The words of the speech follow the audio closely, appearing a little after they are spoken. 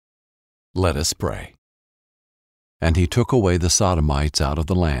Let us pray. And he took away the Sodomites out of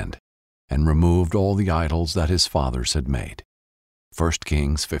the land, and removed all the idols that his fathers had made. 1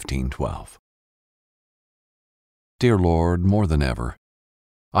 Kings 15:12. Dear Lord, more than ever,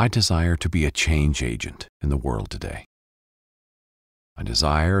 I desire to be a change agent in the world today. I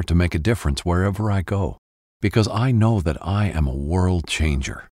desire to make a difference wherever I go, because I know that I am a world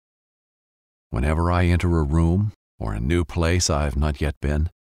changer. Whenever I enter a room or a new place I have not yet been,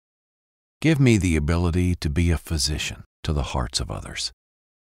 give me the ability to be a physician to the hearts of others.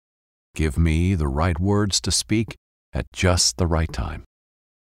 Give me the right words to speak at just the right time.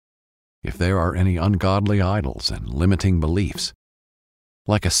 If there are any ungodly idols and limiting beliefs,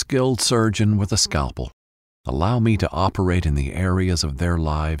 like a skilled surgeon with a scalpel, allow me to operate in the areas of their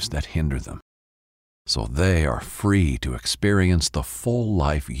lives that hinder them, so they are free to experience the full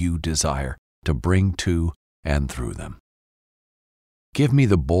life you desire to bring to and through them. Give me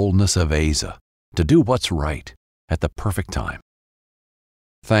the boldness of Abijah to do what's right at the perfect time.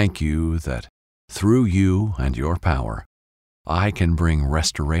 Thank you that through you and your power, I can bring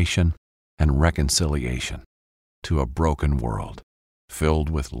restoration and reconciliation to a broken world filled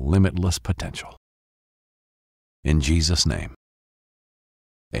with limitless potential. In Jesus' name,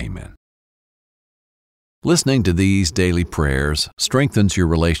 amen. Listening to these daily prayers strengthens your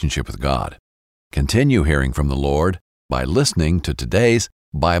relationship with God. Continue hearing from the Lord by listening to today's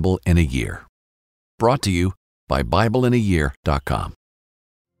Bible in a Year. Brought to you by BibleInAYear.com.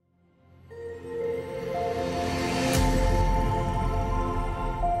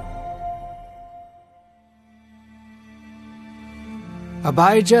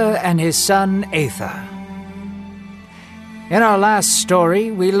 Abijah and his son Atha. In our last story,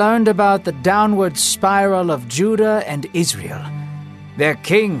 we learned about the downward spiral of Judah and Israel. Their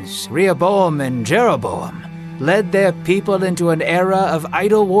kings, Rehoboam and Jeroboam, led their people into an era of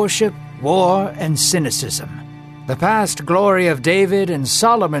idol worship, war, and cynicism. The past glory of David and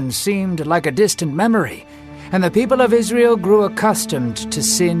Solomon seemed like a distant memory, and the people of Israel grew accustomed to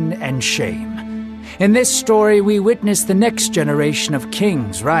sin and shame. In this story, we witness the next generation of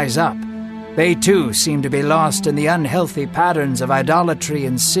kings rise up. They too seem to be lost in the unhealthy patterns of idolatry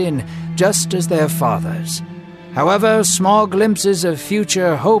and sin, just as their fathers. However, small glimpses of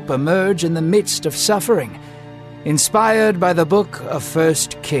future hope emerge in the midst of suffering, inspired by the book of 1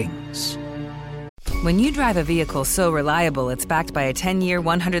 Kings. When you drive a vehicle so reliable it's backed by a 10-year,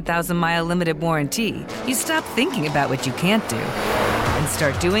 100,000-mile limited warranty, you stop thinking about what you can't do and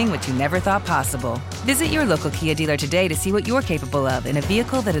start doing what you never thought possible. Visit your local Kia dealer today to see what you're capable of in a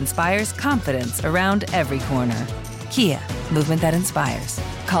vehicle that inspires confidence around every corner. Kia, movement that inspires.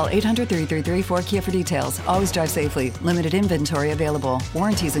 Call 800-333-4KIA for details. Always drive safely. Limited inventory available.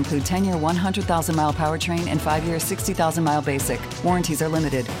 Warranties include 10-year 100,000-mile powertrain and 5-year 60,000-mile basic. Warranties are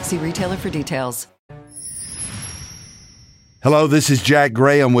limited. See retailer for details. Hello, this is Jack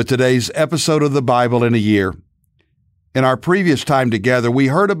Graham with today's episode of the Bible in a Year. In our previous time together, we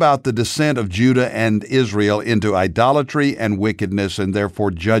heard about the descent of Judah and Israel into idolatry and wickedness and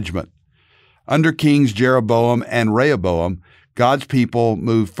therefore judgment. Under Kings Jeroboam and Rehoboam, God's people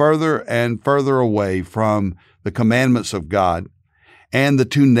moved further and further away from the commandments of God, and the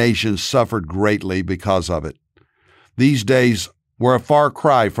two nations suffered greatly because of it. These days were a far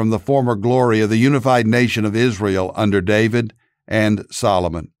cry from the former glory of the unified nation of Israel under David and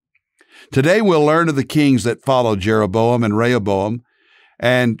Solomon. Today we'll learn of the kings that followed Jeroboam and Rehoboam,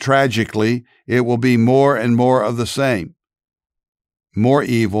 and tragically, it will be more and more of the same. More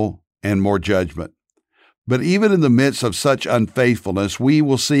evil and more judgment. But even in the midst of such unfaithfulness, we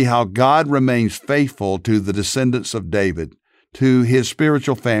will see how God remains faithful to the descendants of David, to his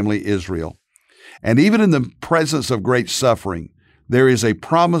spiritual family Israel. And even in the presence of great suffering, there is a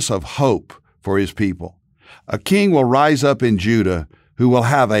promise of hope for his people. A king will rise up in Judah who will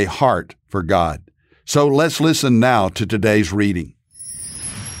have a heart for God. So let's listen now to today's reading.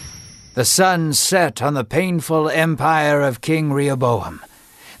 The sun set on the painful empire of King Rehoboam.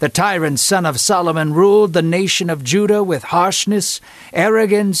 The tyrant son of Solomon ruled the nation of Judah with harshness,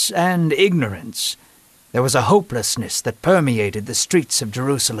 arrogance, and ignorance. There was a hopelessness that permeated the streets of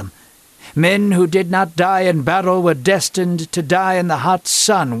Jerusalem. Men who did not die in battle were destined to die in the hot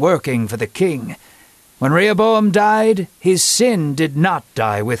sun working for the king. When Rehoboam died, his sin did not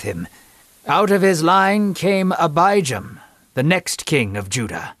die with him. Out of his line came Abijah, the next king of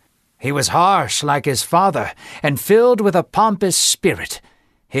Judah. He was harsh like his father and filled with a pompous spirit.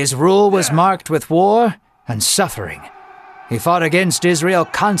 His rule was marked with war and suffering. He fought against Israel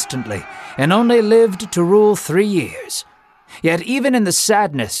constantly and only lived to rule 3 years. Yet even in the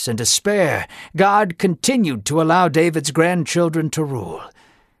sadness and despair, God continued to allow David's grandchildren to rule.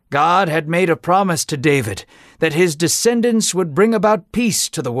 God had made a promise to David that his descendants would bring about peace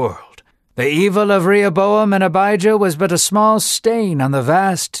to the world. The evil of Rehoboam and Abijah was but a small stain on the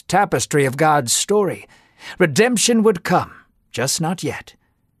vast tapestry of God's story. Redemption would come, just not yet.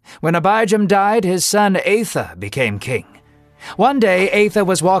 When Abijah died, his son Asa became king. One day Asa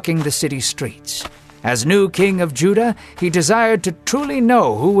was walking the city streets. As new king of Judah, he desired to truly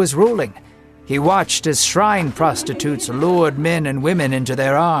know who was ruling. He watched as shrine prostitutes lured men and women into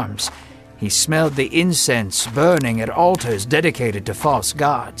their arms. He smelled the incense burning at altars dedicated to false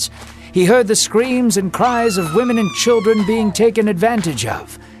gods. He heard the screams and cries of women and children being taken advantage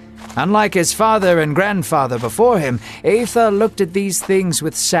of. Unlike his father and grandfather before him, Asa looked at these things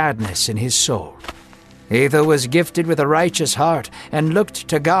with sadness in his soul. Asa was gifted with a righteous heart and looked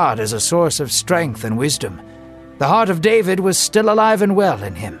to God as a source of strength and wisdom. The heart of David was still alive and well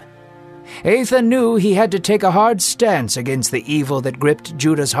in him. Asa knew he had to take a hard stance against the evil that gripped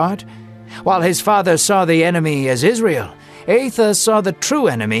Judah's heart. While his father saw the enemy as Israel, Asa saw the true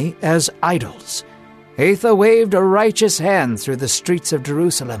enemy as idols. Asa waved a righteous hand through the streets of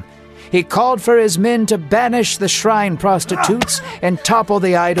Jerusalem. He called for his men to banish the shrine prostitutes and topple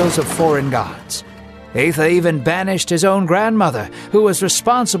the idols of foreign gods. Asa even banished his own grandmother, who was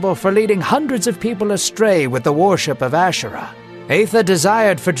responsible for leading hundreds of people astray with the worship of Asherah. Asa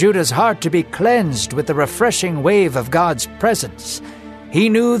desired for Judah's heart to be cleansed with the refreshing wave of God's presence. He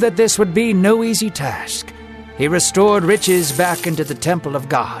knew that this would be no easy task. He restored riches back into the temple of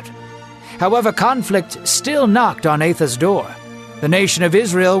God. However, conflict still knocked on Asa's door. The nation of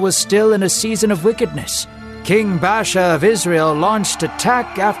Israel was still in a season of wickedness. King Baasha of Israel launched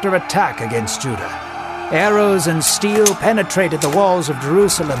attack after attack against Judah. Arrows and steel penetrated the walls of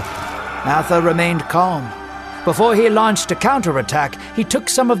Jerusalem. Asa remained calm. Before he launched a counterattack, he took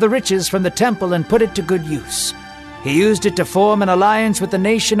some of the riches from the temple and put it to good use. He used it to form an alliance with the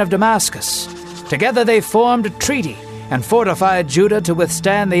nation of Damascus. Together they formed a treaty and fortified Judah to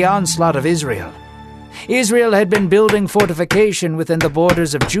withstand the onslaught of Israel. Israel had been building fortification within the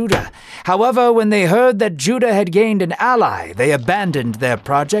borders of Judah. However, when they heard that Judah had gained an ally, they abandoned their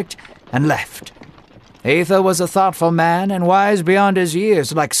project and left. Asa was a thoughtful man and wise beyond his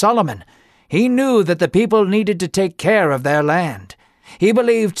years, like Solomon. He knew that the people needed to take care of their land. He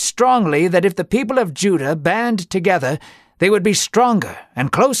believed strongly that if the people of Judah band together, they would be stronger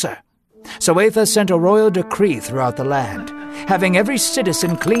and closer. So Asa sent a royal decree throughout the land, having every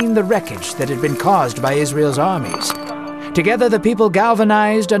citizen clean the wreckage that had been caused by Israel's armies. Together the people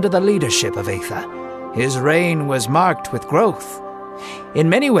galvanized under the leadership of Asa. His reign was marked with growth. In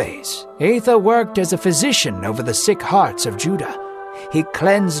many ways, Asa worked as a physician over the sick hearts of Judah. He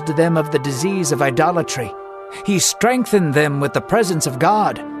cleansed them of the disease of idolatry. He strengthened them with the presence of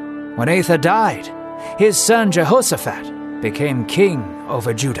God. When Asa died, his son Jehoshaphat became king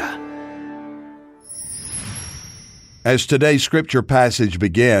over Judah. As today's scripture passage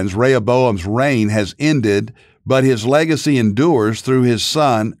begins, Rehoboam's reign has ended, but his legacy endures through his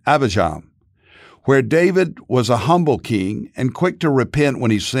son Abijah. Where David was a humble king and quick to repent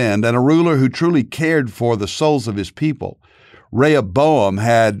when he sinned, and a ruler who truly cared for the souls of his people, Rehoboam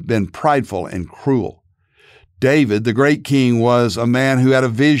had been prideful and cruel. David, the great king, was a man who had a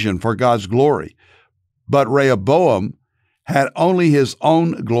vision for God's glory, but Rehoboam had only his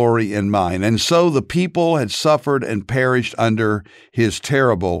own glory in mind, and so the people had suffered and perished under his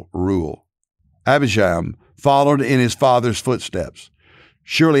terrible rule. Abijah followed in his father's footsteps,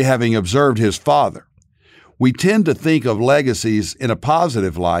 surely having observed his father. We tend to think of legacies in a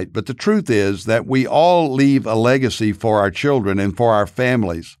positive light, but the truth is that we all leave a legacy for our children and for our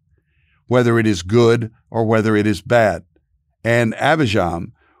families, whether it is good or whether it is bad. And Abijah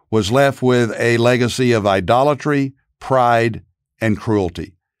was left with a legacy of idolatry, pride, and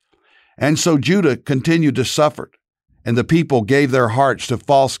cruelty. And so Judah continued to suffer, and the people gave their hearts to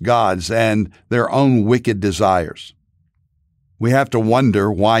false gods and their own wicked desires. We have to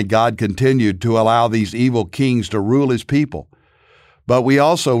wonder why God continued to allow these evil kings to rule his people. But we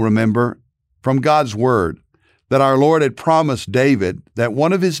also remember from God's word that our Lord had promised David that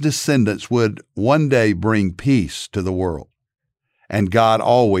one of his descendants would one day bring peace to the world. And God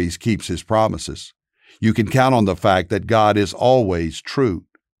always keeps his promises. You can count on the fact that God is always true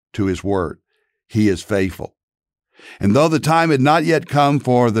to his word. He is faithful. And though the time had not yet come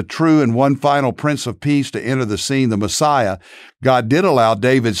for the true and one final Prince of Peace to enter the scene, the Messiah, God did allow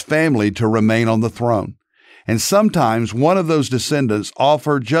David's family to remain on the throne. And sometimes one of those descendants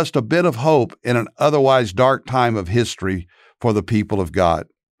offered just a bit of hope in an otherwise dark time of history for the people of God.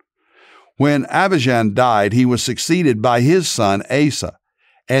 When Abijah died, he was succeeded by his son Asa.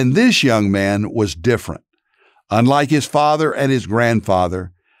 And this young man was different. Unlike his father and his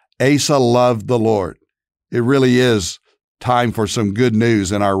grandfather, Asa loved the Lord. It really is time for some good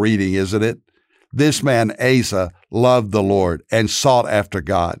news in our reading, isn't it? This man, Asa, loved the Lord and sought after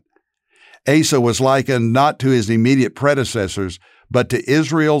God. Asa was likened not to his immediate predecessors, but to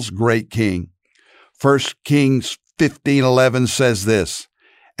Israel's great king. 1 Kings 15:11 says this,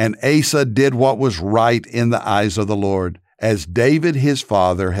 "And Asa did what was right in the eyes of the Lord, as David his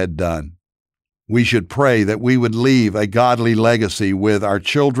father had done." We should pray that we would leave a godly legacy with our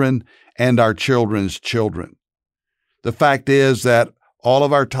children and our children's children. The fact is that all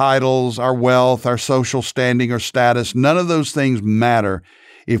of our titles, our wealth, our social standing or status, none of those things matter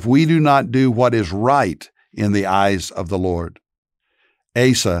if we do not do what is right in the eyes of the Lord.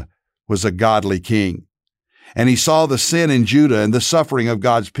 Asa was a godly king, and he saw the sin in Judah and the suffering of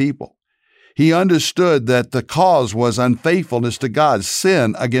God's people. He understood that the cause was unfaithfulness to God,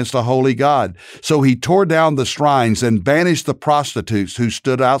 sin against a holy God. So he tore down the shrines and banished the prostitutes who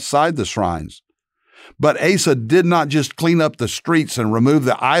stood outside the shrines. But Asa did not just clean up the streets and remove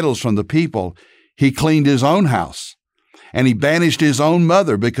the idols from the people. He cleaned his own house, and he banished his own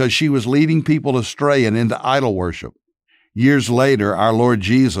mother because she was leading people astray and into idol worship. Years later, our Lord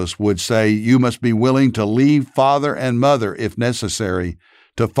Jesus would say, "You must be willing to leave father and mother, if necessary,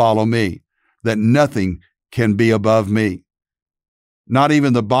 to follow me, that nothing can be above me." Not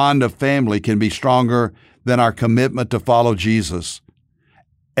even the bond of family can be stronger than our commitment to follow Jesus.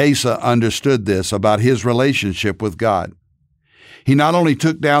 Asa understood this about his relationship with God. He not only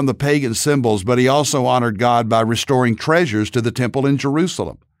took down the pagan symbols, but he also honored God by restoring treasures to the temple in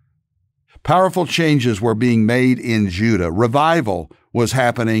Jerusalem. Powerful changes were being made in Judah. Revival was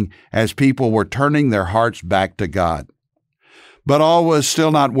happening as people were turning their hearts back to God. But all was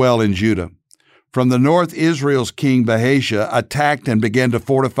still not well in Judah. From the north, Israel's king Abijah attacked and began to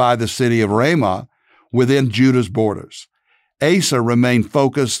fortify the city of Ramah within Judah's borders. Asa remained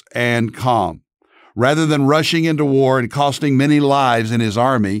focused and calm. Rather than rushing into war and costing many lives in his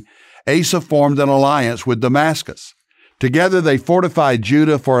army, Asa formed an alliance with Damascus. Together they fortified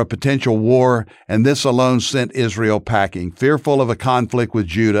Judah for a potential war, and this alone sent Israel packing, fearful of a conflict with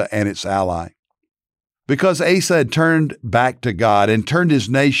Judah and its ally. Because Asa had turned back to God and turned his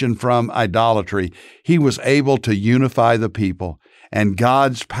nation from idolatry, he was able to unify the people, and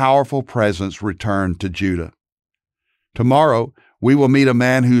God's powerful presence returned to Judah. Tomorrow, we will meet a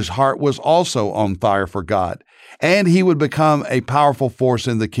man whose heart was also on fire for God, and he would become a powerful force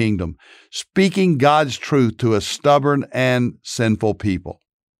in the kingdom, speaking God's truth to a stubborn and sinful people.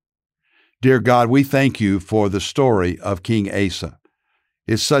 Dear God, we thank you for the story of King Asa.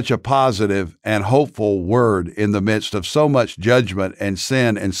 It's such a positive and hopeful word in the midst of so much judgment and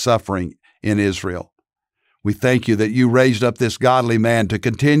sin and suffering in Israel. We thank you that you raised up this godly man to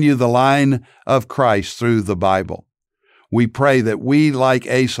continue the line of Christ through the Bible. We pray that we, like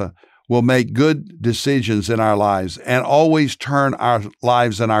Asa, will make good decisions in our lives and always turn our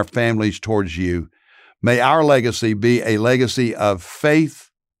lives and our families towards you. May our legacy be a legacy of faith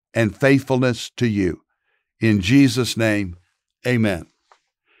and faithfulness to you. In Jesus' name, amen.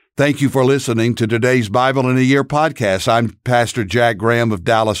 Thank you for listening to today's Bible in a Year podcast. I'm Pastor Jack Graham of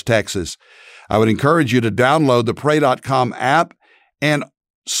Dallas, Texas. I would encourage you to download the Pray.com app and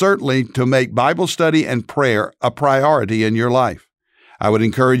certainly to make Bible study and prayer a priority in your life. I would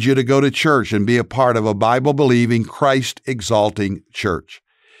encourage you to go to church and be a part of a Bible-believing, Christ-exalting church.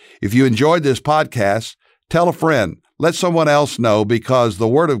 If you enjoyed this podcast, tell a friend. Let someone else know, because the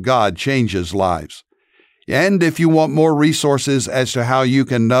Word of God changes lives. And if you want more resources as to how you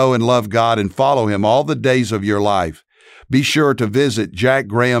can know and love God and follow Him all the days of your life, be sure to visit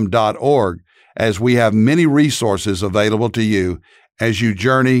jackgraham.org, as we have many resources available to you as you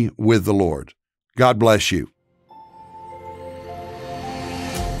journey with the Lord. God bless you.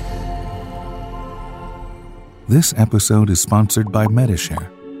 This episode is sponsored by Medishare,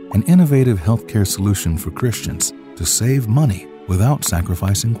 an innovative healthcare solution for Christians to save money without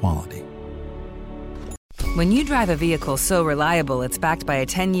sacrificing quality. When you drive a vehicle so reliable it's backed by a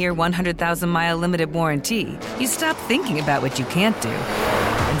 10-year, 100,000-mile limited warranty, you stop thinking about what you can't do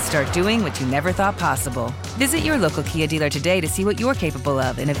and start doing what you never thought possible. Visit your local Kia dealer today to see what you're capable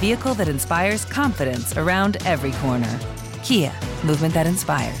of in a vehicle that inspires confidence around every corner. Kia, movement that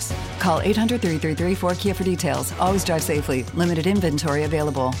inspires. Call 800-333-4KIA for details. Always drive safely. Limited inventory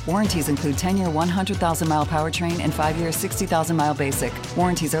available. Warranties include 10-year 100,000-mile powertrain and 5-year 60,000-mile basic.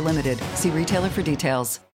 Warranties are limited. See retailer for details.